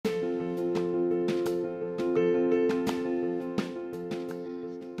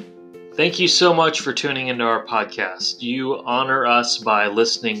Thank you so much for tuning into our podcast. You honor us by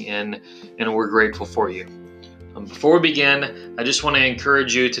listening in, and we're grateful for you. Before we begin, I just want to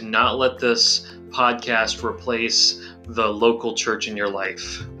encourage you to not let this podcast replace the local church in your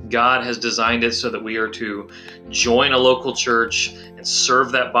life. God has designed it so that we are to join a local church and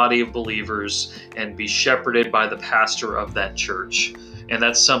serve that body of believers and be shepherded by the pastor of that church. And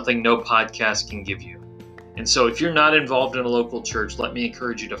that's something no podcast can give you. And so if you're not involved in a local church, let me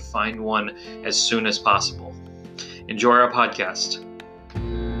encourage you to find one as soon as possible. Enjoy our podcast.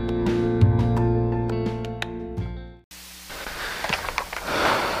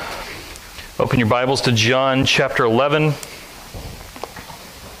 Open your Bibles to John chapter 11.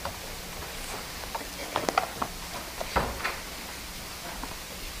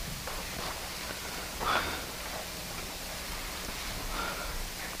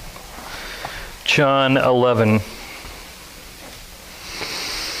 John 11.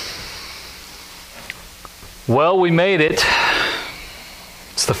 Well, we made it.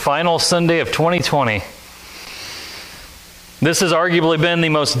 It's the final Sunday of 2020. This has arguably been the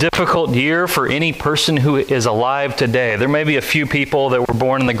most difficult year for any person who is alive today. There may be a few people that were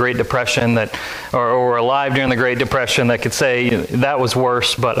born in the Great Depression or alive during the Great Depression that could say that was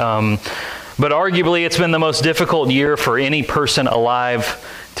worse, but arguably it's been the most difficult year for any person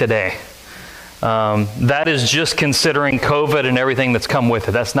alive today. That is just considering COVID and everything that's come with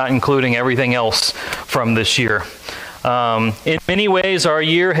it. That's not including everything else from this year. In many ways, our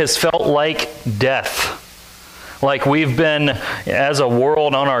year has felt like death. Like we've been, as a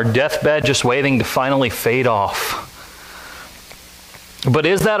world, on our deathbed just waiting to finally fade off. But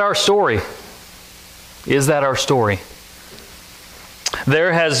is that our story? Is that our story?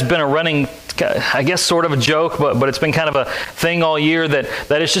 There has been a running, I guess, sort of a joke, but it's been kind of a thing all year that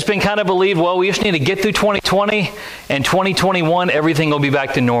it's just been kind of believed, well, we just need to get through 2020, and 2021, everything will be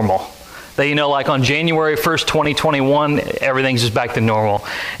back to normal. That, like on January 1st, 2021, everything's just back to normal.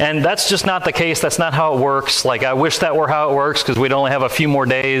 And that's just not the case. That's not how it works. Like, I wish that were how it works because we'd only have a few more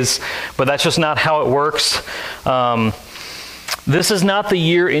days, but that's just not how it works. This is not the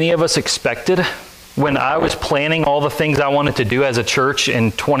year any of us expected. When I was planning all the things I wanted to do as a church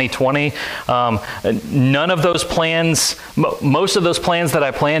in 2020, none of those plans, most of those plans that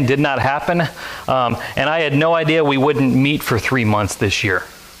I planned did not happen. And I had no idea we wouldn't meet for 3 months this year.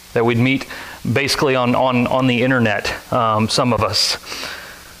 That we'd meet basically on the internet, some of us.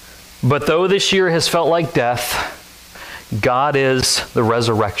 But though this year has felt like death, God is the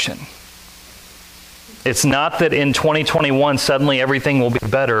resurrection. It's not that in 2021 suddenly everything will be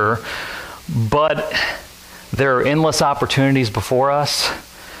better, but there are endless opportunities before us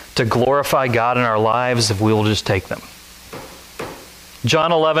to glorify God in our lives if we will just take them.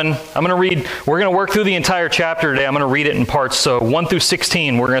 John 11, we're going to work through the entire chapter today. I'm going to read it in parts. So 1 through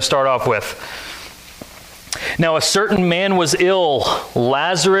 16, we're going to start off with. Now a certain man was ill,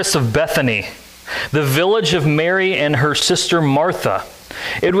 Lazarus of Bethany, the village of Mary and her sister Martha.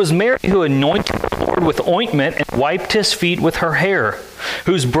 It was Mary who anointed the Lord with ointment and wiped his feet with her hair,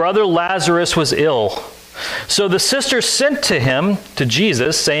 whose brother Lazarus was ill. So the sisters sent to him, to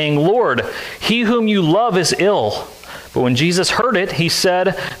Jesus, saying, Lord, he whom you love is ill. But when Jesus heard it, he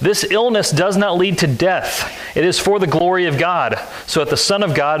said, This illness does not lead to death. It is for the glory of God, so that the Son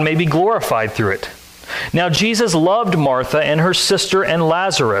of God may be glorified through it. Now Jesus loved Martha and her sister and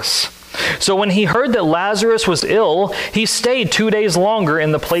Lazarus. So when he heard that Lazarus was ill, he stayed 2 days longer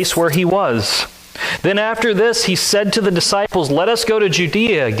in the place where he was. Then after this, he said to the disciples, Let us go to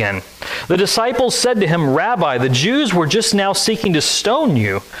Judea again. The disciples said to him, Rabbi, the Jews were just now seeking to stone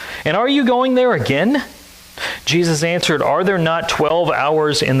you, and are you going there again? Jesus answered, Are there not 12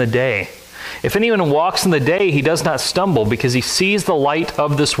 hours in the day? If anyone walks in the day, he does not stumble, because he sees the light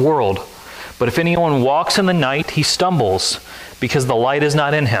of this world. But if anyone walks in the night, he stumbles, because the light is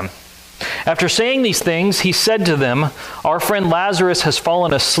not in him. After saying these things, he said to them, Our friend Lazarus has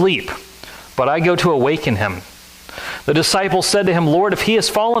fallen asleep, but I go to awaken him. The disciples said to him, Lord, if he has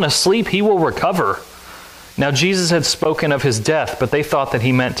fallen asleep, he will recover. Now Jesus had spoken of his death, but they thought that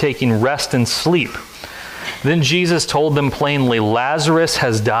he meant taking rest and sleep. Then Jesus told them plainly, Lazarus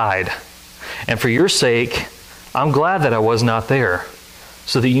has died, and for your sake, I'm glad that I was not there,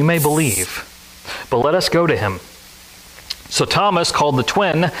 so that you may believe. But let us go to him. So Thomas, called the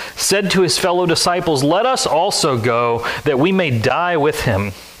twin, said to his fellow disciples, Let us also go, that we may die with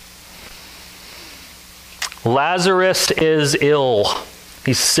him. Lazarus is ill.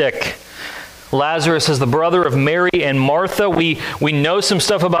 He's sick. Lazarus is the brother of Mary and Martha. We know some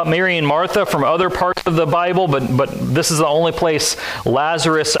stuff about Mary and Martha from other parts of the Bible, but this is the only place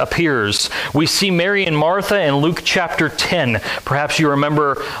Lazarus appears. We see Mary and Martha in Luke chapter 10. Perhaps you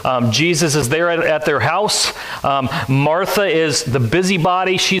remember Jesus is there at their house. Martha is the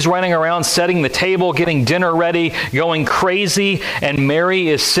busybody. She's running around setting the table, getting dinner ready, going crazy, and Mary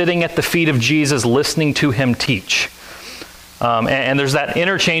is sitting at the feet of Jesus listening to him teach. And there's that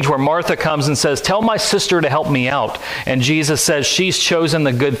interchange where Martha comes and says, "Tell my sister to help me out." And Jesus says, "She's chosen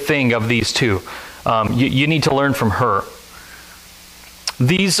the good thing of these two. You need to learn from her."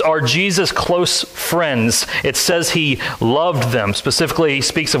 These are Jesus' close friends. It says he loved them. Specifically, he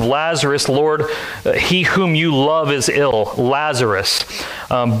speaks of Lazarus. "Lord, he whom you love is ill," Lazarus.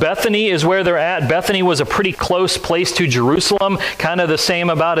 Bethany is where they're at. Bethany was a pretty close place to Jerusalem, kind of the same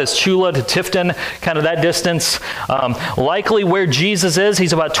about as Chula to Tifton, kind of that distance. Likely where Jesus is,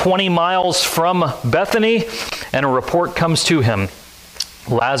 he's about 20 miles from Bethany, and a report comes to him.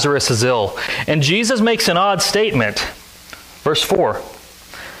 Lazarus is ill. And Jesus makes an odd statement. Verse 4.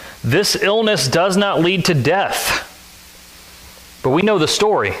 "This illness does not lead to death." But we know the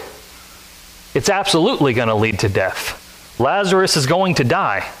story. It's absolutely going to lead to death. Lazarus is going to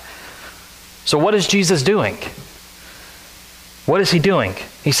die. So what is Jesus doing? What is he doing?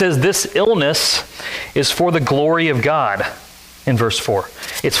 He says this illness is for the glory of God in verse 4.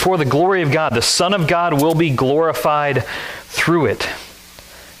 It's for the glory of God. The Son of God will be glorified through it.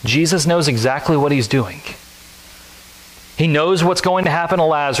 Jesus knows exactly what he's doing. He knows what's going to happen to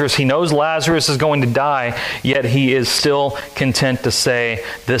Lazarus. He knows Lazarus is going to die, yet he is still content to say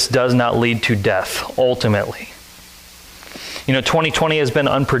this does not lead to death, ultimately. 2020 has been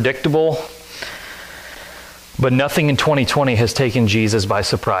unpredictable, but nothing in 2020 has taken Jesus by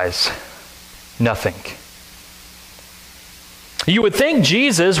surprise. Nothing. You would think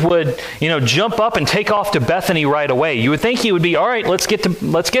Jesus would, jump up and take off to Bethany right away. You would think he would be, all right, let's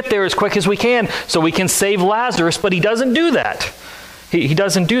get there as quick as we can so we can save Lazarus, but he doesn't do that. He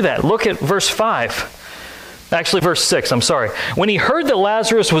doesn't do that. Look at verse 5. Actually, verse 6, I'm sorry. "When he heard that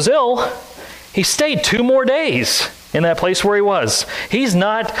Lazarus was ill, he stayed 2 more days in that place where he was." He's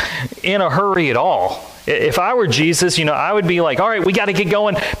not in a hurry at all. If I were Jesus, I would be like, all right, we got to get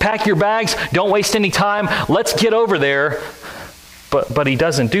going. Pack your bags. Don't waste any time. Let's get over there. But he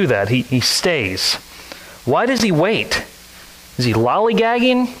doesn't do that. He stays. Why does he wait? Is he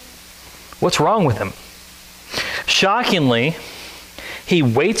lollygagging? What's wrong with him? Shockingly, he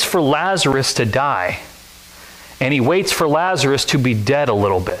waits for Lazarus to die. And he waits for Lazarus to be dead a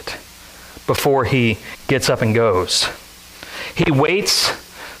little bit before he gets up and goes. He waits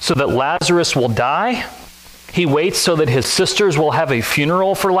so that Lazarus will die. He waits so that his sisters will have a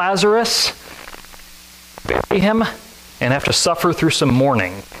funeral for Lazarus, bury him, and have to suffer through some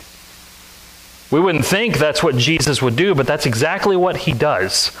mourning. We wouldn't think that's what Jesus would do, but that's exactly what he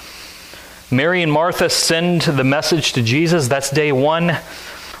does. Mary and Martha send the message to Jesus. That's day 1.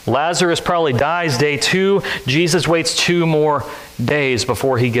 Lazarus probably dies day 2. Jesus waits 2 more days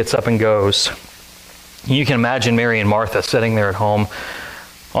before he gets up and goes. You can imagine Mary and Martha sitting there at home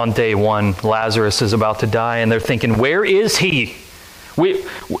on day 1. Lazarus is about to die, and they're thinking, where is he? Where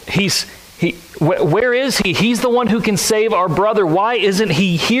is he? He's the one who can save our brother. Why isn't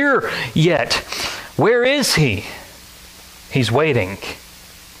he here yet? Where is he? He's waiting.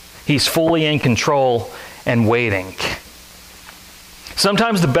 He's fully in control and waiting.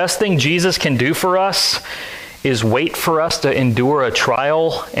 Sometimes the best thing Jesus can do for us is wait for us to endure a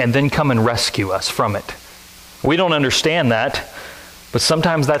trial and then come and rescue us from it. We don't understand that, but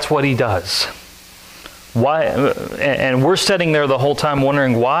sometimes that's what he does. Why? And we're sitting there the whole time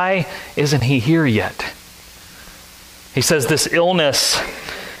wondering, why isn't he here yet? He says this illness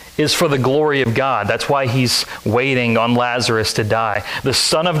is for the glory of God. That's why he's waiting on Lazarus to die. The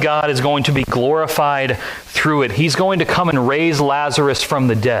Son of God is going to be glorified through it. He's going to come and raise Lazarus from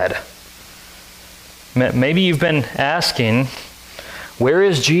the dead. Maybe you've been asking, where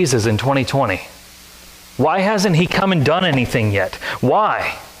is Jesus in 2020? Why hasn't he come and done anything yet?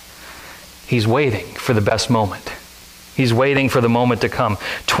 Why? He's waiting for the best moment. He's waiting for the moment to come.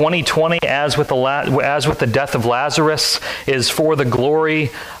 2020, as with the death of Lazarus, is for the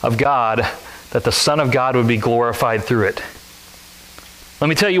glory of God, that the Son of God would be glorified through it. Let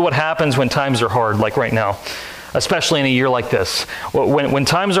me tell you what happens when times are hard, like right now, especially in a year like this. When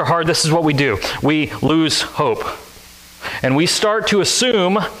times are hard, this is what we do. We lose hope. And we start to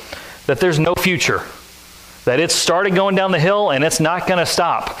assume that there's no future. That it's started going down the hill and it's not going to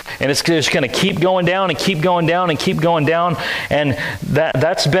stop. And it's just going to keep going down and keep going down and keep going down. And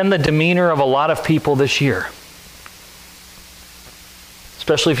that's been the demeanor of a lot of people this year.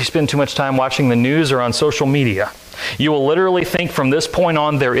 especially if you spend too much time watching the news or on social media. You will literally think from this point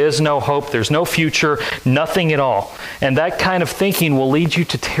on there is no hope, there's no future, nothing at all. And that kind of thinking will lead you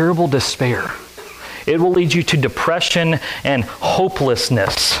to terrible despair. It will lead you to depression and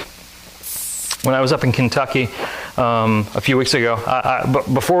hopelessness. When I was up in Kentucky a few weeks ago,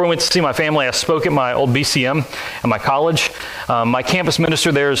 before we went to see my family, I spoke at my old BCM at my college. My campus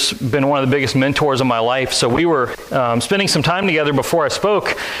minister there's been one of the biggest mentors of my life. So we were spending some time together before I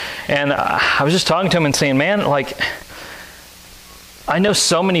spoke, and I was just talking to him and saying, man, like, I know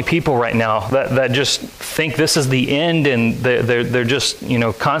so many people right now that just think this is the end, and they're just,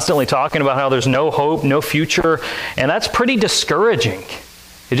 constantly talking about how there's no hope, no future, and that's pretty discouraging.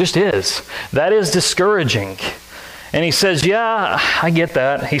 It just is. That is discouraging. And he says, yeah, I get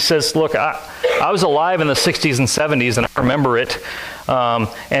that. He says, look, I was alive in the 60s and 70s, and I remember it.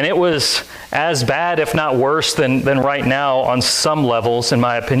 And it was as bad, if not worse, than right now on some levels, in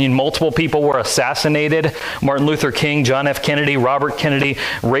my opinion. Multiple people were assassinated. Martin Luther King, John F. Kennedy, Robert Kennedy.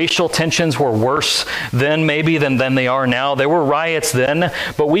 Racial tensions were worse then maybe than they are now. There were riots then,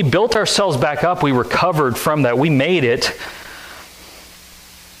 but we built ourselves back up. We recovered from that. We made it.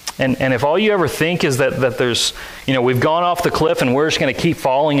 And if all you ever think is that there's, we've gone off the cliff and we're just going to keep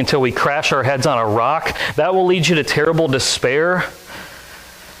falling until we crash our heads on a rock, that will lead you to terrible despair.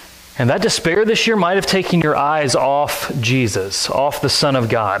 And that despair this year might have taken your eyes off Jesus, off the Son of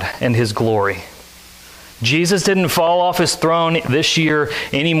God and his glory. Jesus didn't fall off his throne this year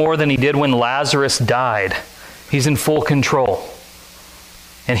any more than he did when Lazarus died. He's in full control.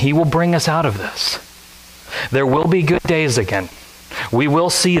 And he will bring us out of this. There will be good days again. We will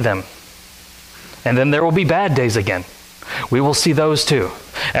see them. And then there will be bad days again. We will see those too.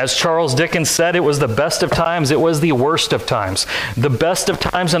 As Charles Dickens said, it was the best of times, it was the worst of times. The best of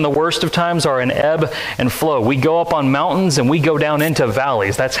times and the worst of times are an ebb and flow. We go up on mountains and we go down into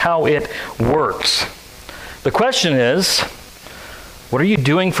valleys. That's how it works. The question is, what are you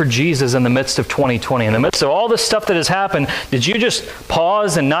doing for Jesus in the midst of 2020? In the midst of all this stuff that has happened, did you just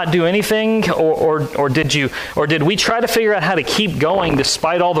pause and not do anything? Or did we try to figure out how to keep going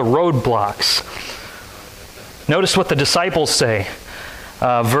despite all the roadblocks? Notice what the disciples say.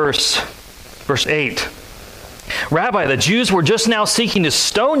 Verse 8. Rabbi, the Jews were just now seeking to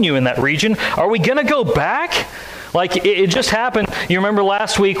stone you in that region. Are we going to go back? Like, it just happened. You remember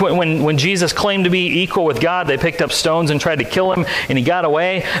last week when Jesus claimed to be equal with God, they picked up stones and tried to kill him, and he got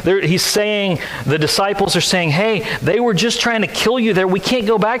away. He's saying, the disciples are saying, hey, they were just trying to kill you there. We can't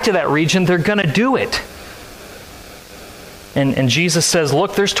go back to that region. They're going to do it. And Jesus says,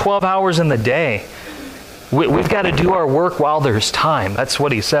 look, there's 12 hours in the day. We've got to do our work while there's time. That's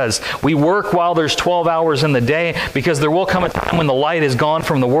what he says. We work while there's 12 hours in the day, because there will come a time when the light is gone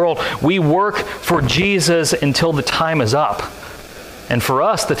from the world. We work for Jesus until the time is up. And for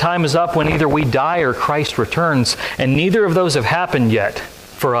us, the time is up when either we die or Christ returns. And neither of those have happened yet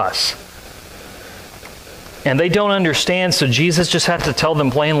for us. And they don't understand, so Jesus just has to tell them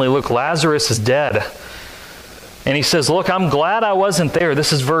plainly, look, Lazarus is dead. And he says, look, I'm glad I wasn't there.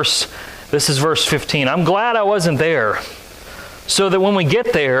 This is verse 15. I'm glad I wasn't there, so that when we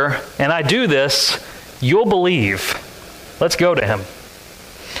get there and I do this, you'll believe. Let's go to him.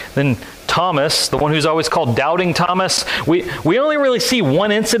 Then Thomas, the one who's always called Doubting Thomas, we only really see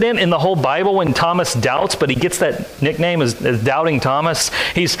one incident in the whole Bible when Thomas doubts, but he gets that nickname as Doubting Thomas.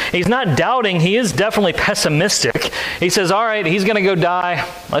 He's not doubting, he is definitely pessimistic. He says, all right, he's going to go die.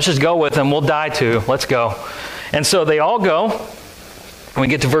 Let's just go with him. We'll die too. Let's go. And so they all go. We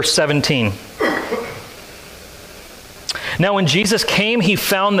get to verse 17. Now when Jesus came, he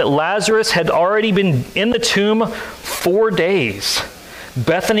found that Lazarus had already been in the tomb 4 days.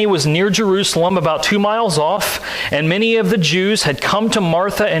 Bethany was near Jerusalem, about 2 miles off, and many of the Jews had come to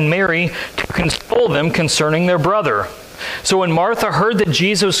Martha and Mary to console them concerning their brother. So when Martha heard that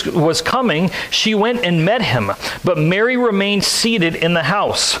Jesus was coming, she went and met him, but Mary remained seated in the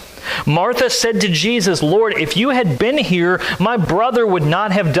house. Martha said to Jesus, Lord, if you had been here, my brother would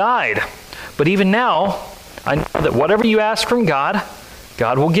not have died. But even now, I know that whatever you ask from God,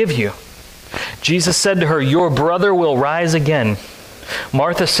 God will give you. Jesus said to her, your brother will rise again.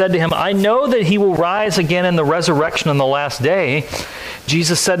 Martha said to him, I know that he will rise again in the resurrection on the last day.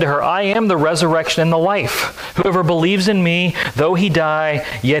 Jesus said to her, I am the resurrection and the life. Whoever believes in me, though he die,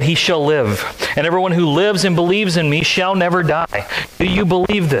 yet he shall live. And everyone who lives and believes in me shall never die. Do you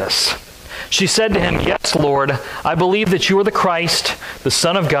believe this? She said to him, yes, Lord, I believe that you are the Christ, the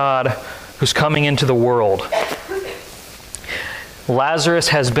Son of God, who's coming into the world.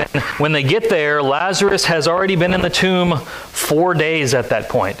 when they get there, Lazarus has already been in the tomb 4 days at that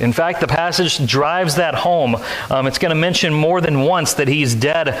point. In fact, the passage drives that home. It's going to mention more than once that he's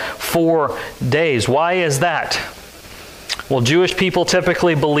dead 4 days. Why is that? Well, Jewish people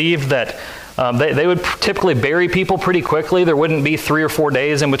typically believed that they would typically bury people pretty quickly. There wouldn't be 3 or 4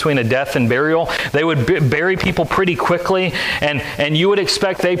 days in between a death and burial. They would bury people pretty quickly, and you would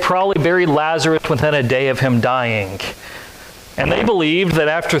expect they probably buried Lazarus within a day of him dying. And they believed that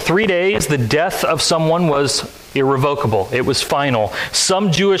after 3 days, the death of someone was irrevocable. It was final.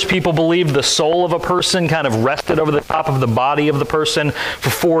 Some Jewish people believed the soul of a person kind of rested over the top of the body of the person for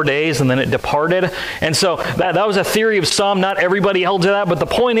 4 days and then it departed. And so that was a theory of some. Not everybody held to that. But the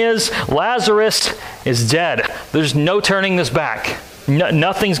point is, Lazarus is dead. There's no turning this back.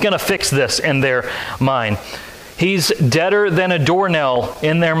 Nothing's going to fix this in their mind. He's deader than a doornail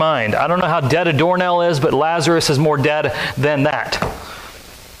in their mind. I don't know how dead a doornail is, but Lazarus is more dead than that.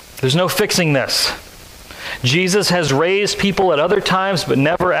 There's no fixing this. Jesus has raised people at other times, but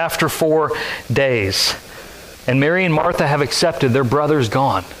never after 4 days. And Mary and Martha have accepted their brother's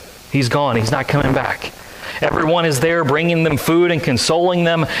gone. He's gone. He's not coming back. Everyone is there bringing them food and consoling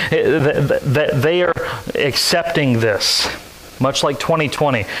them. They are accepting this. Much like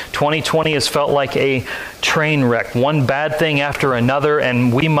 2020. 2020 has felt like a train wreck. One bad thing after another,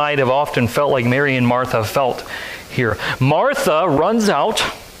 and we might have often felt like Mary and Martha felt here. Martha runs out.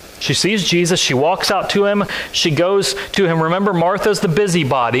 She sees Jesus. She walks out to him. She goes to him. Remember, Martha's the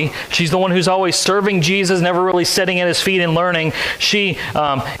busybody. She's the one who's always serving Jesus, never really sitting at his feet and learning. She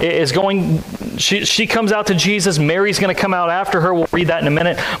She comes out to Jesus. Mary's going to come out after her. We'll read that in a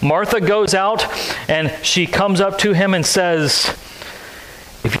minute. Martha goes out and she comes up to him and says,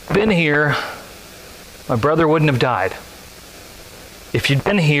 "If you'd been here, my brother wouldn't have died. If you'd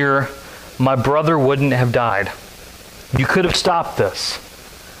been here, my brother wouldn't have died. You could have stopped this.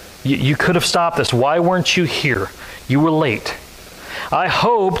 You could have stopped this. Why weren't you here? You were late. I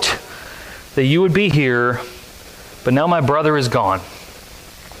hoped that you would be here, but now my brother is gone.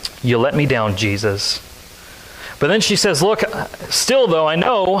 You let me down, Jesus." But then she says, "Look, still though, I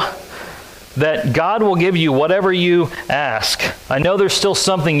know that God will give you whatever you ask. I know there's still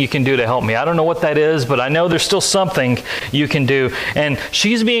something you can do to help me. I don't know what that is, but I know there's still something you can do." And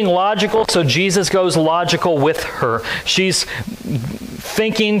she's being logical, so Jesus goes logical with her. She's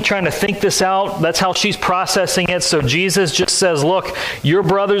trying to think this out. That's how she's processing it. So Jesus just says, "Look, your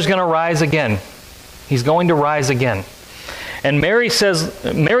brother's going to rise again. He's going to rise again." And Mary says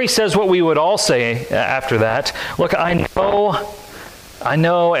what we would all say after that. "Look, I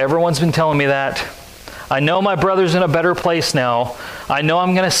know everyone's been telling me that. I know my brother's in a better place now. I know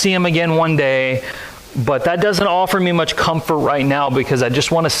I'm going to see him again one day, but that doesn't offer me much comfort right now because I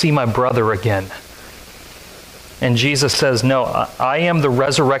just want to see my brother again." And Jesus says, "No, I am the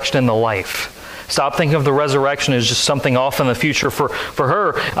resurrection and the life." Stop thinking of the resurrection as just something off in the future for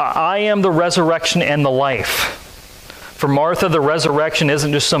her. I am the resurrection and the life. For Martha, the resurrection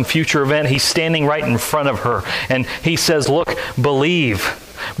isn't just some future event. He's standing right in front of her. And he says, "Look, believe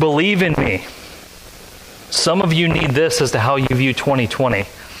in me." Some of you need this as to how you view 2020.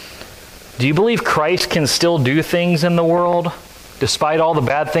 Do you believe Christ can still do things in the world despite all the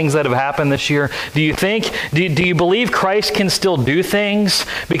bad things that have happened this year? Do you believe Christ can still do things?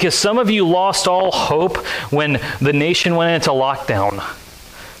 Because some of you lost all hope when the nation went into lockdown.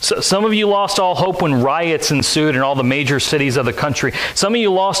 So some of you lost all hope when riots ensued in all the major cities of the country. Some of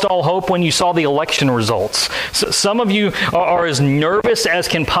you lost all hope when you saw the election results. So some of you are as nervous as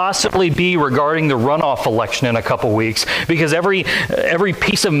can possibly be regarding the runoff election in a couple weeks because every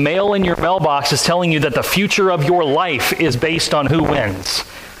piece of mail in your mailbox is telling you that the future of your life is based on who wins.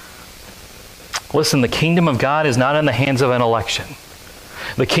 Listen, the kingdom of God is not in the hands of an election.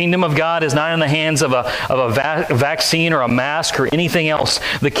 The kingdom of God is not in the hands of a vaccine or a mask or anything else.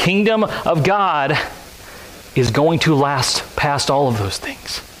 The kingdom of God is going to last past all of those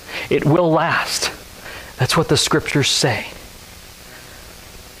things. It will last. That's what the scriptures say.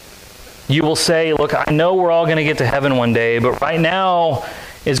 You will say, "Look, I know we're all going to get to heaven one day, but right now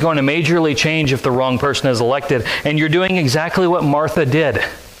is going to majorly change if the wrong person is elected." And you're doing exactly what Martha did.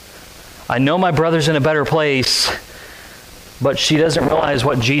 I know my brother's in a better place, but she doesn't realize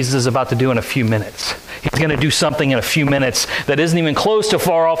what Jesus is about to do in a few minutes. He's going to do something in a few minutes that isn't even close to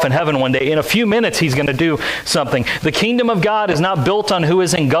far off in heaven one day. In a few minutes, he's going to do something. The kingdom of God is not built on who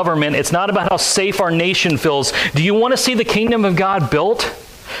is in government. It's not about how safe our nation feels. Do you want to see the kingdom of God built?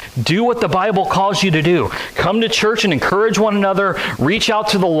 Do what the Bible calls you to do. Come to church and encourage one another. Reach out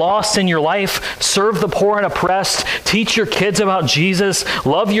to the lost in your life. Serve the poor and oppressed. Teach your kids about Jesus.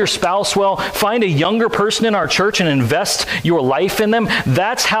 Love your spouse well. Find a younger person in our church and invest your life in them.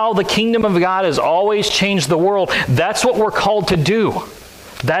 That's how the kingdom of God has always changed the world. That's what we're called to do.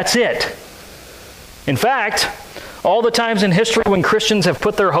 That's it. In fact, all the times in history when Christians have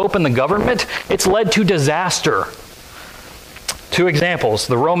put their hope in the government, it's led to disaster. 2 examples,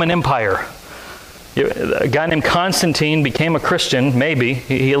 the Roman Empire. A guy named Constantine became a Christian, maybe.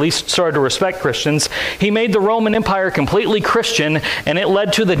 He at least started to respect Christians. He made the Roman Empire completely Christian, and it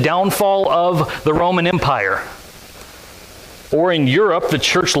led to the downfall of the Roman Empire. Or in Europe, the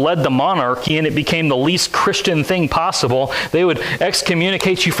church led the monarchy, and it became the least Christian thing possible. They would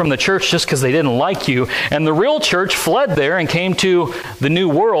excommunicate you from the church just because they didn't like you. And the real church fled there and came to the New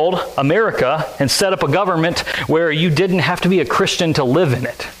World, America, and set up a government where you didn't have to be a Christian to live in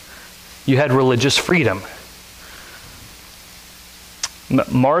it. You had religious freedom.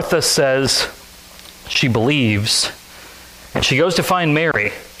 Martha says she believes, and she goes to find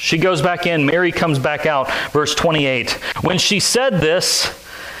Mary. She goes back in, Mary comes back out. Verse 28. When she said this,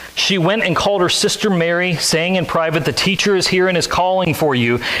 she went and called her sister Mary, saying in private, "The teacher is here and is calling for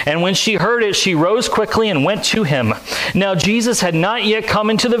you." And when she heard it, she rose quickly and went to him. Now Jesus had not yet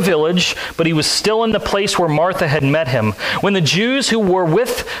come into the village, but he was still in the place where Martha had met him. When the Jews who were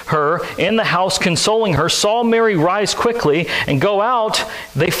with her in the house consoling her saw Mary rise quickly and go out,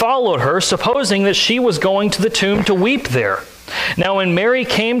 they followed her, supposing that she was going to the tomb to weep there. Now when Mary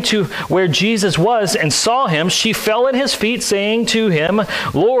came to where Jesus was and saw him, she fell at his feet, saying to him,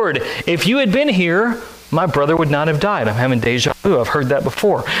 "Lord, if you had been here, my brother would not have died." I'm having deja vu. I've heard that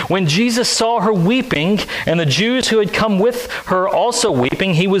before. When Jesus saw her weeping, and the Jews who had come with her also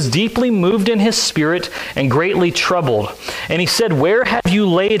weeping, he was deeply moved in his spirit and greatly troubled. And he said, "Where have you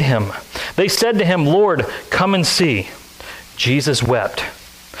laid him?" They said to him, "Lord, come and see." Jesus wept.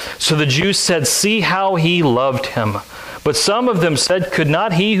 So the Jews said, "See how he loved him." But some of them said, "Could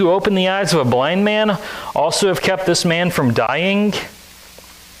not he who opened the eyes of a blind man also have kept this man from dying?"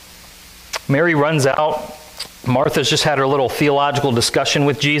 Mary runs out. Martha's just had her little theological discussion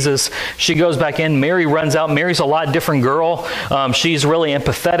with Jesus. She goes back in. Mary runs out. Mary's a lot different girl. She's really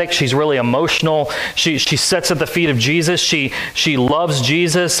empathetic. She's really emotional. She sits at the feet of Jesus. She loves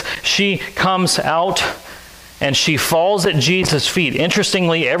Jesus. She comes out and she falls at Jesus' feet.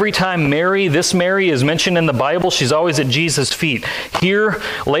 Interestingly, every time this Mary is mentioned in the Bible, she's always at Jesus' feet. Here,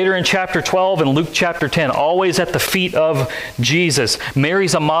 later in chapter 12 and Luke chapter 10, always at the feet of Jesus.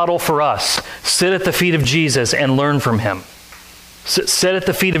 Mary's a model for us. Sit at the feet of Jesus and learn from him. Sit at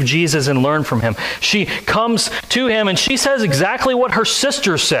the feet of Jesus and learn from him. She comes to him and she says exactly what her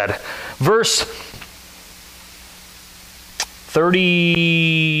sister said. Verse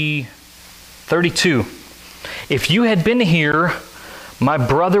 32. "If you had been here, my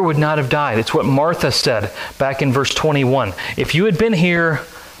brother would not have died." It's what Martha said back in verse 21. If you had been here,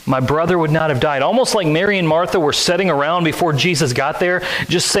 my brother would not have died. Almost like Mary and Martha were sitting around before Jesus got there,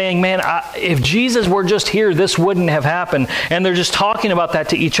 just saying, man, if Jesus were just here, this wouldn't have happened. And they're just talking about that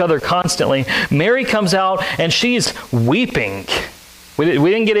to each other constantly. Mary comes out and she's weeping. We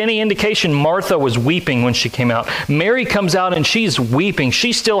didn't get any indication Martha was weeping when she came out. Mary comes out and she's weeping.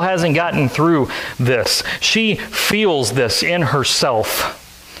 She still hasn't gotten through this. She feels this in herself.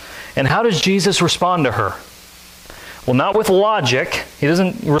 And how does Jesus respond to her? Well, not with logic. He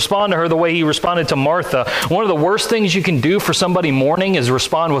doesn't respond to her the way he responded to Martha. One of the worst things you can do for somebody mourning is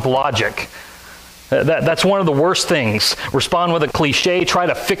respond with logic. That's one of the worst things. Respond with a cliche, try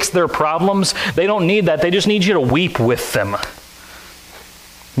to fix their problems. They don't need that. They just need you to weep with them.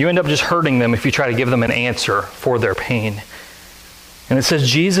 You end up just hurting them if you try to give them an answer for their pain. And it says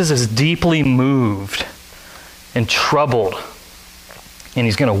Jesus is deeply moved and troubled, and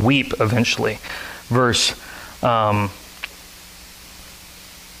he's going to weep eventually. Verse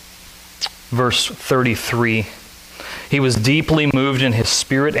 33. He was deeply moved in his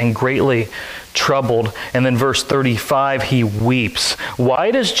spirit and greatly troubled. And then verse 35, he weeps.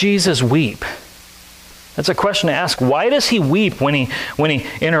 Why does Jesus weep? That's a question to ask. Why does he weep when he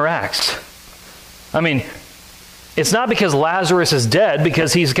interacts? I mean, it's not because Lazarus is dead,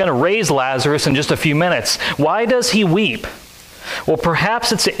 because he's going to raise Lazarus in just a few minutes. Why does he weep? Well,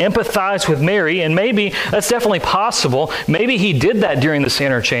 perhaps it's to empathize with Mary, and maybe that's definitely possible. Maybe he did that during this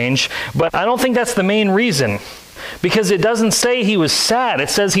interchange, but I don't think that's the main reason. Because it doesn't say he was sad. It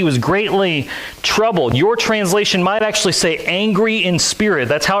says he was greatly troubled. Your translation might actually say angry in spirit.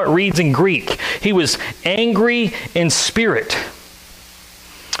 That's how it reads in Greek. He was angry in spirit.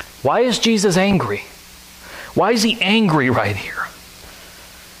 Why is Jesus angry? Why is he angry right here?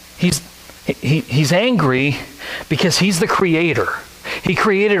 He's angry because he's the creator. He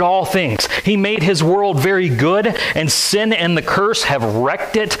created all things. He made his world very good, and sin and the curse have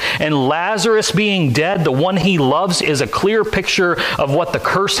wrecked it. And Lazarus being dead, the one he loves, is a clear picture of what the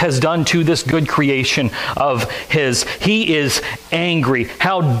curse has done to this good creation of his. He is angry.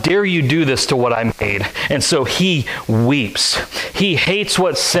 How dare you do this to what I made? And so he weeps. He hates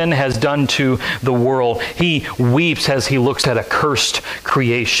what sin has done to the world. He weeps as he looks at a cursed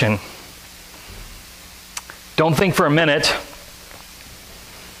creation. Don't think for a minute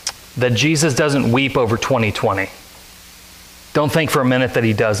that Jesus doesn't weep over 2020. Don't think for a minute that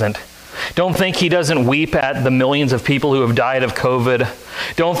he doesn't. Don't think he doesn't weep at the millions of people who have died of COVID.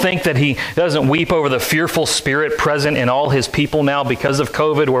 Don't think that he doesn't weep over the fearful spirit present in all his people now because of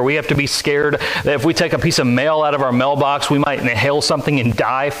COVID, where we have to be scared that if we take a piece of mail out of our mailbox, we might inhale something and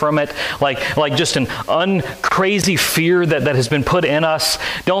die from it. Like just an uncrazy fear that has been put in us.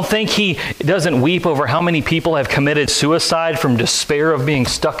 Don't think he doesn't weep over how many people have committed suicide from despair of being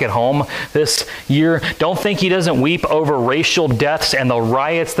stuck at home this year. Don't think he doesn't weep over racial deaths and the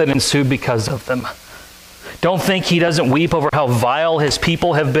riots that ensued because of them. Don't think he doesn't weep over how vile his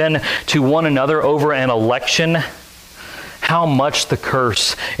people have been to one another over an election. How much the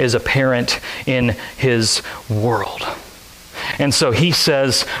curse is apparent in his world. And so he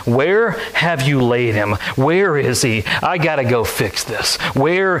says, where have you laid him? Where is he? I got to go fix this.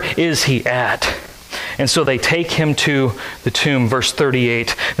 Where is he at? And so they take him to the tomb, verse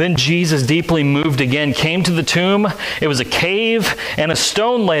 38. Then Jesus, deeply moved again, came to the tomb. It was a cave, and a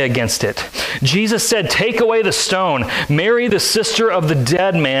stone lay against it. Jesus said, "Take away the stone." Mary, the sister of the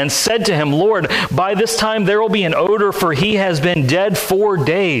dead man, said to him, "Lord, by this time there will be an odor, for he has been dead 4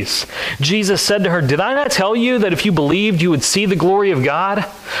 days." Jesus said to her, "Did I not tell you that if you believed, you would see the glory of God?"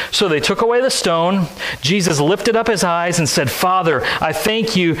 So they took away the stone. Jesus lifted up his eyes and said, "Father, I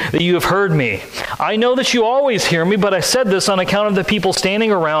thank you that you have heard me. I know that you always hear me, but I said this on account of the people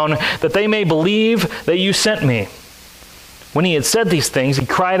standing around, that they may believe that you sent me." When he had said these things, he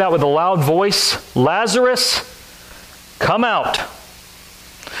cried out with a loud voice, "Lazarus, come out."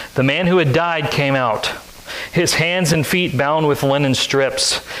 The man who had died came out, his hands and feet bound with linen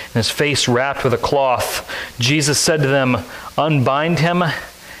strips, and his face wrapped with a cloth. Jesus said to them, "Unbind him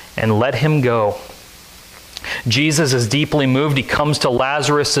and let him go." Jesus is deeply moved. He comes to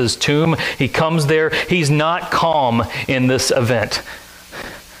Lazarus' tomb. He comes there. He's not calm in this event.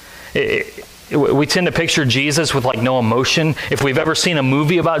 We tend to picture Jesus with no emotion. If we've ever seen a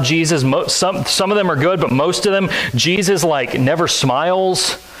movie about Jesus, some of them are good, but most of them, Jesus never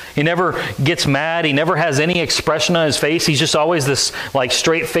smiles. He never gets mad. He never has any expression on his face. He's just always this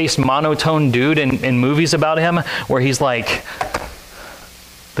straight-faced, monotone dude in movies about him, where he's like,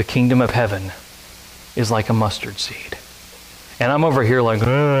 "The kingdom of heaven is like a mustard seed." And I'm over here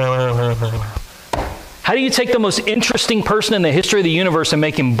how do you take the most interesting person in the history of the universe and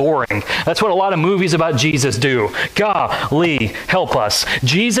make him boring? That's what a lot of movies about Jesus do. Golly, help us.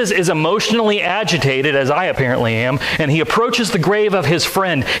 Jesus is emotionally agitated, as I apparently am, and he approaches the grave of his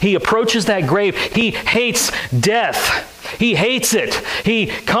friend. He approaches that grave. He hates death. He hates it. He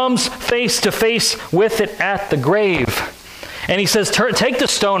comes face to face with it at the grave. And he says, "Take the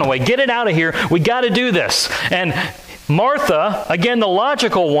stone away. Get it out of here. We got to do this." And Martha, again the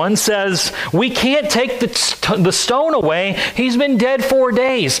logical one, says, "We can't take the stone away. He's been dead 4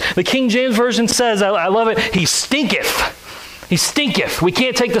 days." The King James Version says, I love it, "He stinketh. He stinketh. We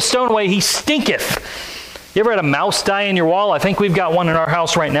can't take the stone away. He stinketh." You ever had a mouse die in your wall? I think we've got one in our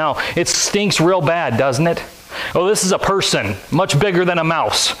house right now. It stinks real bad, doesn't it? Oh, this is a person, much bigger than a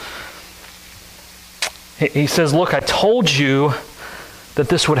mouse. He says, "Look, I told you that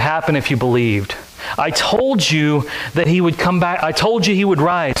this would happen if you believed. I told you that he would come back. I told you he would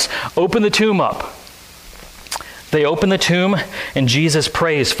rise. Open the tomb up." They open the tomb, and Jesus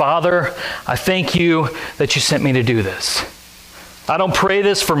prays, "Father, I thank you that you sent me to do this. I don't pray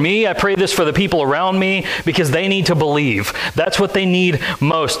this for me. I pray this for the people around me because they need to believe." That's what they need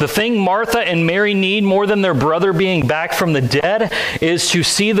most. The thing Martha and Mary need more than their brother being back from the dead is to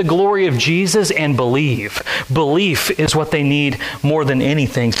see the glory of Jesus and believe. Belief is what they need more than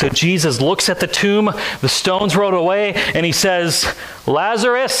anything. So Jesus looks at the tomb, the stones rolled away, and he says,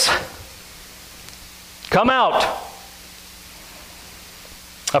 "Lazarus, come out."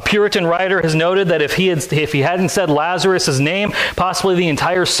 A Puritan writer has noted that if he hadn't said Lazarus' name, possibly the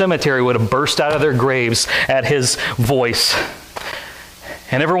entire cemetery would have burst out of their graves at his voice.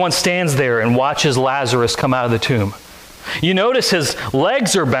 And everyone stands there and watches Lazarus come out of the tomb. You notice his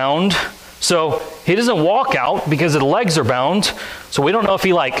legs are bound, so he doesn't walk out because his legs are bound. So we don't know if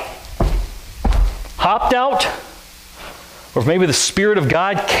he hopped out or if maybe the Spirit of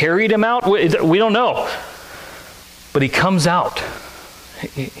God carried him out. We don't know. But he comes out.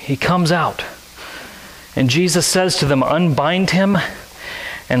 He comes out. And Jesus says to them, unbind him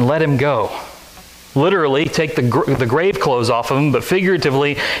and let him go. Literally, take the grave clothes off of him, but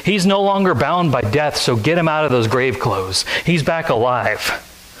figuratively, he's no longer bound by death, so get him out of those grave clothes. He's back alive.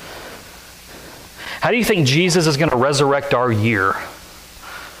 How do you think Jesus is going to resurrect our year?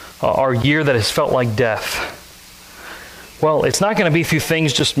 Our year that has felt like death? Well, it's not going to be through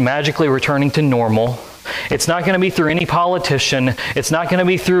things just magically returning to normal. It's not going to be through any politician. It's not going to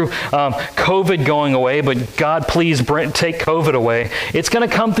be through COVID going away, but God, please take COVID away. It's going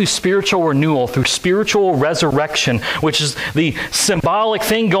to come through spiritual renewal, through spiritual resurrection, which is the symbolic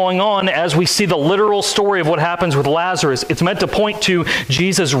thing going on as we see the literal story of what happens with Lazarus. It's meant to point to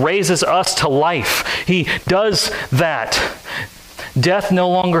Jesus raises us to life. He does that. Death no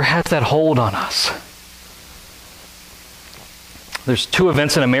longer has that hold on us. There's two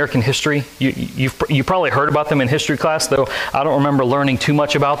events in American history. You probably heard about them in history class, though I don't remember learning too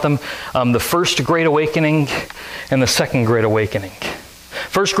much about them. The First Great Awakening and the Second Great Awakening.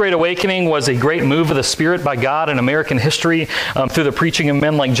 First Great Awakening was a great move of the Spirit by God in American history through the preaching of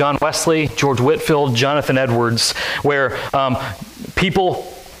men like John Wesley, George Whitefield, Jonathan Edwards, where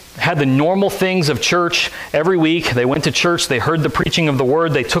people had the normal things of church every week. They went to church, they heard the preaching of the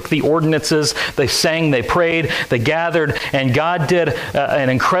word, they took the ordinances, they sang, they prayed, they gathered, and God did an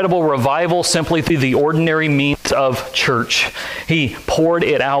incredible revival simply through the ordinary means of church. He poured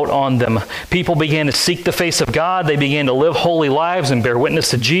it out on them. People began to seek the face of God. They began to live holy lives and bear witness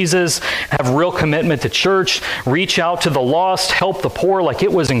to Jesus, have real commitment to church, reach out to the lost, help the poor. Like,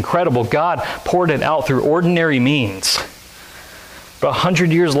 it was incredible. God poured it out through ordinary means. But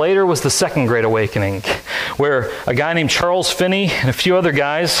 100 years later was the Second Great Awakening, where a guy named Charles Finney and a few other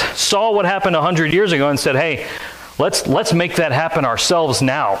guys saw what happened 100 years ago and said, hey, let's make that happen ourselves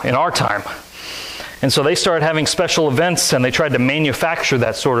now, in our time. And so they started having special events, and they tried to manufacture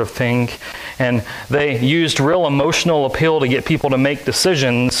that sort of thing. And they used real emotional appeal to get people to make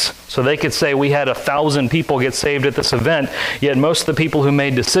decisions so they could say, we had 1,000 people get saved at this event, yet most of the people who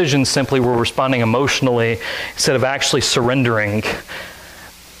made decisions simply were responding emotionally instead of actually surrendering.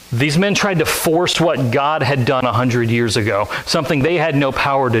 These men tried to force what God had done 100 years ago, something they had no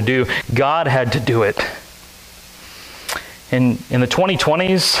power to do. God had to do it. In the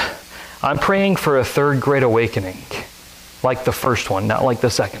 2020s, I'm praying for a third great awakening, like the first one, not like the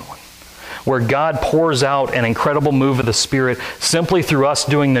second one, where God pours out an incredible move of the Spirit simply through us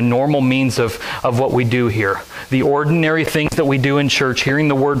doing the normal means of what we do here. The ordinary things that we do in church, hearing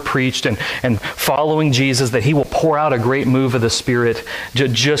the word preached and following Jesus, that he will pour out a great move of the Spirit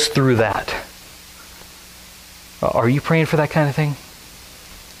just through that. Are you praying for that kind of thing?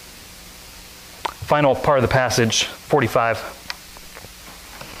 Final part of the passage, 45.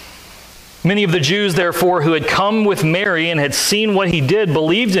 Many of the Jews, therefore, who had come with Mary and had seen what he did,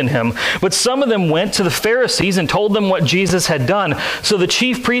 believed in him. But some of them went to the Pharisees and told them what Jesus had done. So the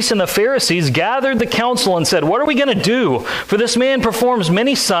chief priests and the Pharisees gathered the council and said, what are we going to do? For this man performs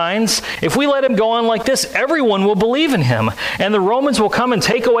many signs. If we let him go on like this, everyone will believe in him. And the Romans will come and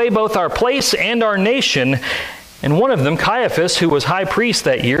take away both our place and our nation. And one of them, Caiaphas, who was high priest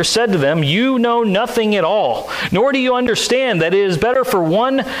that year, said to them, you know nothing at all, nor do you understand that it is better for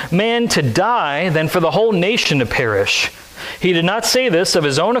one man to die than for the whole nation to perish. He did not say this of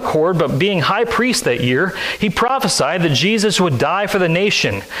his own accord, but being high priest that year, he prophesied that Jesus would die for the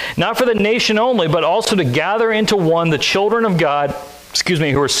nation, not for the nation only, but also to gather into one the children of God,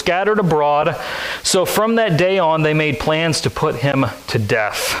 who were scattered abroad. So from that day on, they made plans to put him to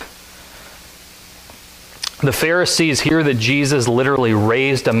death. The Pharisees hear that Jesus literally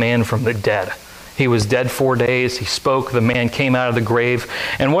raised a man from the dead. He was dead 4 days. He spoke. The man came out of the grave.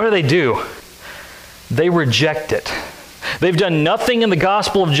 And what do? They reject it. They've done nothing in the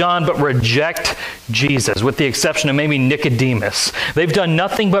Gospel of John but reject Jesus, with the exception of maybe Nicodemus. They've done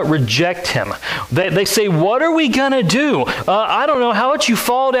nothing but reject him. They say, what are we going to do? I don't know. How about you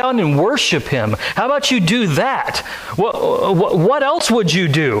fall down and worship him? How about you do that? What else would you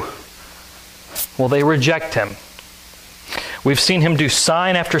do? Well, they reject him. We've seen him do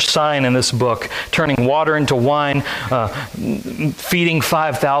sign after sign in this book, turning water into wine, feeding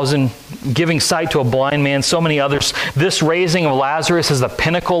 5,000, giving sight to a blind man, so many others. This raising of Lazarus is the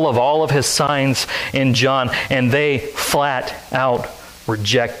pinnacle of all of his signs in John, and they flat out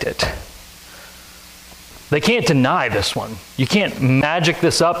reject it. They can't deny this one. You can't magic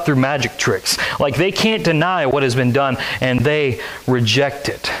this up through magic tricks. Like, they can't deny what has been done, and they reject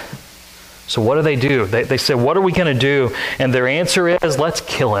it. So what do? They say, what are we going to do? And their answer is, let's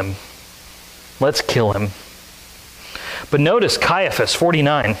kill him. Let's kill him. But notice Caiaphas,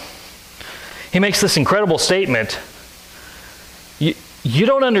 49. He makes this incredible statement. You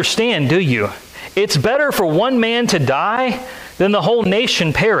don't understand, do you? It's better for one man to die than the whole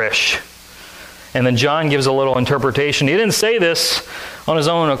nation perish. And then John gives a little interpretation. He didn't say this on his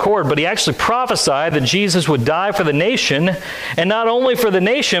own accord, but he actually prophesied that Jesus would die for the nation, and not only for the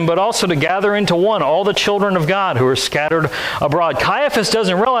nation, but also to gather into one all the children of God who are scattered abroad. Caiaphas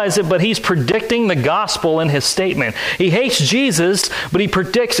doesn't realize it, but he's predicting the gospel in his statement. He hates Jesus, but he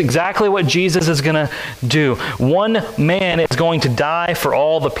predicts exactly what Jesus is going to do. One man is going to die for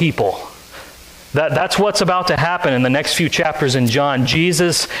all the people. That's what's about to happen in the next few chapters in John.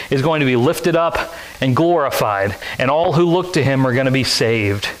 Jesus is going to be lifted up and glorified, and all who look to him are going to be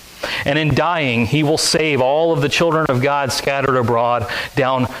saved. And in dying, he will save all of the children of God scattered abroad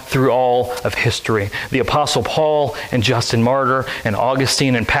down through all of history. The Apostle Paul and Justin Martyr and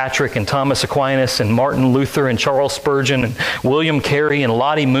Augustine and Patrick and Thomas Aquinas and Martin Luther and Charles Spurgeon and William Carey and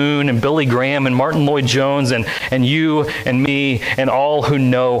Lottie Moon and Billy Graham and Martin Lloyd-Jones and you and me and all who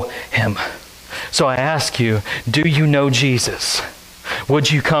know him. So I ask you, do you know Jesus?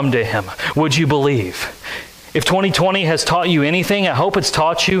 Would you come to him? Would you believe? If 2020 has taught you anything, I hope it's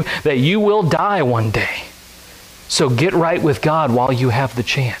taught you that you will die one day. So get right with God while you have the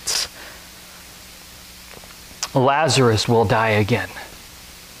chance. Lazarus will die again.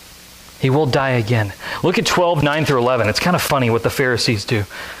 He will die again. Look at 12:9 through 11. It's kind of funny what the Pharisees do.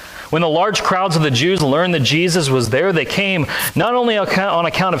 When the large crowds of the Jews learned that Jesus was there, they came not only on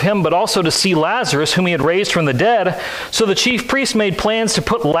account of him, but also to see Lazarus, whom he had raised from the dead. So the chief priests made plans to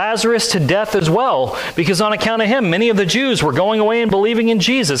put Lazarus to death as well, because on account of him, many of the Jews were going away and believing in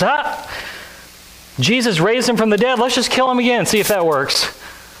Jesus. Jesus raised him from the dead. Let's just kill him again, see if that works.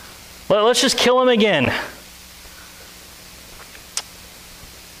 Let's just kill him again.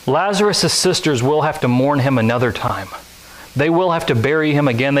 Lazarus' sisters will have to mourn him another time. They will have to bury him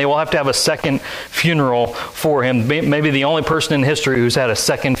again. They will have to have a second funeral for him. Maybe the only person in history who's had a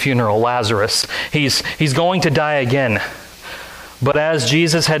second funeral, Lazarus. He's going to die again. But as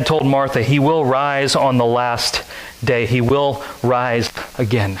Jesus had told Martha, he will rise on the last day. He will rise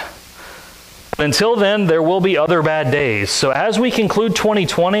again. But until then, there will be other bad days. So as we conclude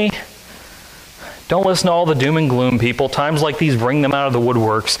 2020, don't listen to all the doom and gloom people. Times like these bring them out of the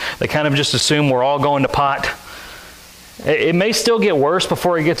woodworks. They kind of just assume we're all going to pot. It may still get worse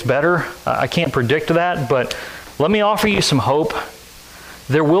before it gets better. I can't predict that, but let me offer you some hope.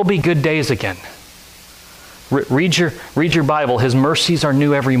 There will be good days again. Read your Bible. His mercies are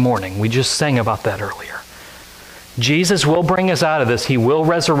new every morning. We just sang about that earlier. Jesus will bring us out of this. He will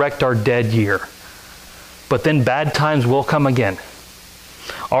resurrect our dead year. But then bad times will come again.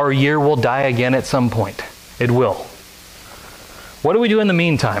 Our year will die again at some point. It will. What do we do in the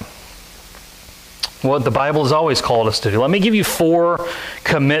meantime? What the Bible has always called us to do. Let me give you 4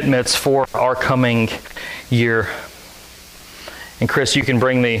 commitments for our coming year. And Chris, you can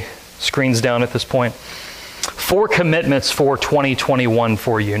bring the screens down at this point. 4 commitments for 2021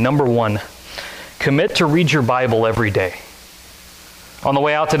 for you. Number 1, commit to read your Bible every day. On the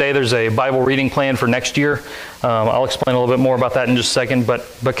way out today, there's a Bible reading plan for next year. I'll explain a little bit more about that in just a second,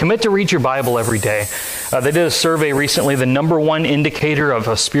 but commit to read your Bible every day. They did a survey recently. The number 1 indicator of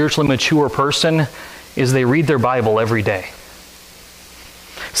a spiritually mature person is they read their Bible every day.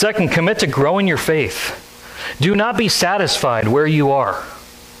 Second, commit to growing your faith. Do not be satisfied where you are.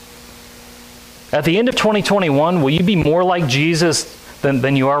 At the end of 2021, will you be more like Jesus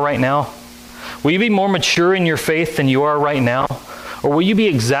than you are right now? Will you be more mature in your faith than you are right now? Or will you be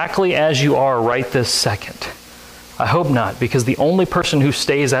exactly as you are right this second? I hope not, because the only person who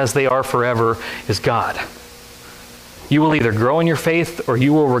stays as they are forever is God. You will either grow in your faith or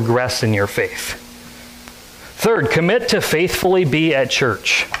you will regress in your faith. Third, commit to faithfully be at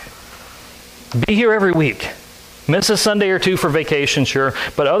church. Be here every week. Miss a Sunday or 2 for vacation, sure,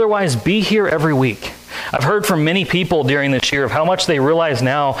 but otherwise be here every week. I've heard from many people during this year of how much they realize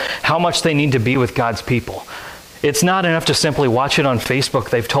now how much they need to be with God's people. It's not enough to simply watch it on Facebook.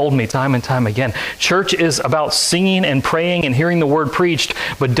 They've told me time and time again. Church is about singing and praying and hearing the word preached,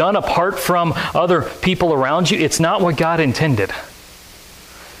 but done apart from other people around you. It's not what God intended.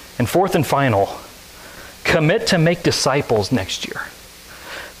 And fourth and final, commit to make disciples next year.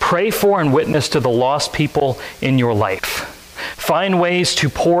 Pray for and witness to the lost people in your life. Find ways to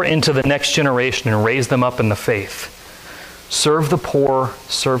pour into the next generation and raise them up in the faith. Serve the poor,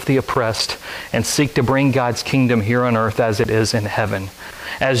 serve the oppressed, and seek to bring God's kingdom here on earth as it is in heaven.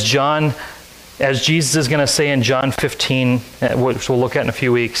 As Jesus is going to say in John 15, which we'll look at in a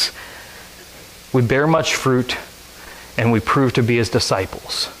few weeks, we bear much fruit and we prove to be his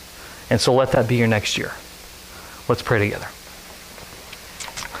disciples. And so let that be your next year. Let's pray together.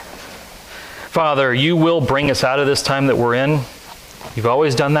 Father, you will bring us out of this time that we're in. You've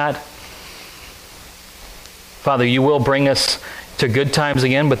always done that. Father, you will bring us to good times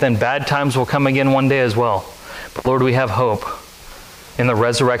again, but then bad times will come again one day as well. But Lord, we have hope in the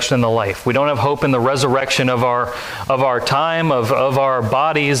resurrection and the life. We don't have hope in the resurrection of our time, of our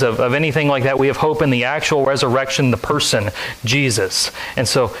bodies, of anything like that. We have hope in the actual resurrection, the person, Jesus. And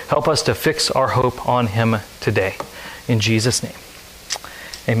so help us to fix our hope on him today. In Jesus' name,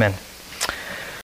 amen.